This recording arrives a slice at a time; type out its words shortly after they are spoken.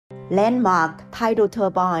landmark tidal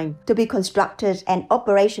turbine to be constructed and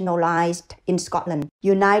operationalized in Scotland,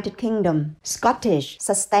 United Kingdom. Scottish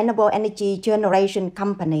Sustainable Energy Generation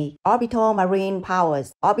Company, Orbital Marine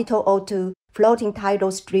Power's Orbital O2 floating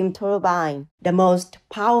tidal stream turbine, the most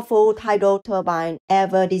powerful tidal turbine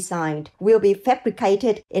ever designed, will be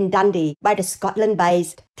fabricated in Dundee by the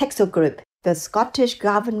Scotland-based Texel Group. The Scottish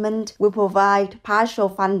Government will provide partial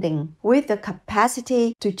funding with the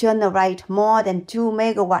capacity to generate more than 2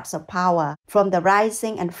 megawatts of power from the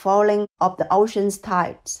rising and falling of the ocean's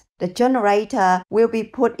tides. The generator will be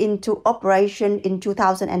put into operation in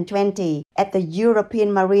 2020 at the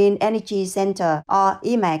European Marine Energy Centre, or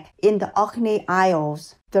EMAC, in the Orkney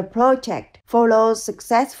Isles. The project follows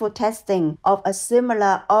successful testing of a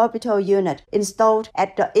similar orbital unit installed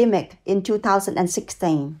at the EMAC in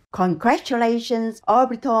 2016. Congratulations,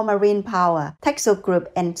 Orbital Marine Power, Texel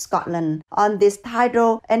Group and Scotland, on this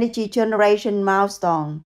tidal energy generation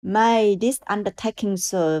milestone. May this undertaking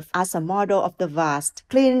serve as a model of the vast,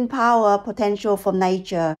 clean power potential from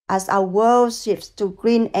nature as our world shifts to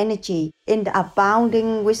green energy in the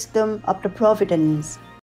abounding wisdom of the Providence.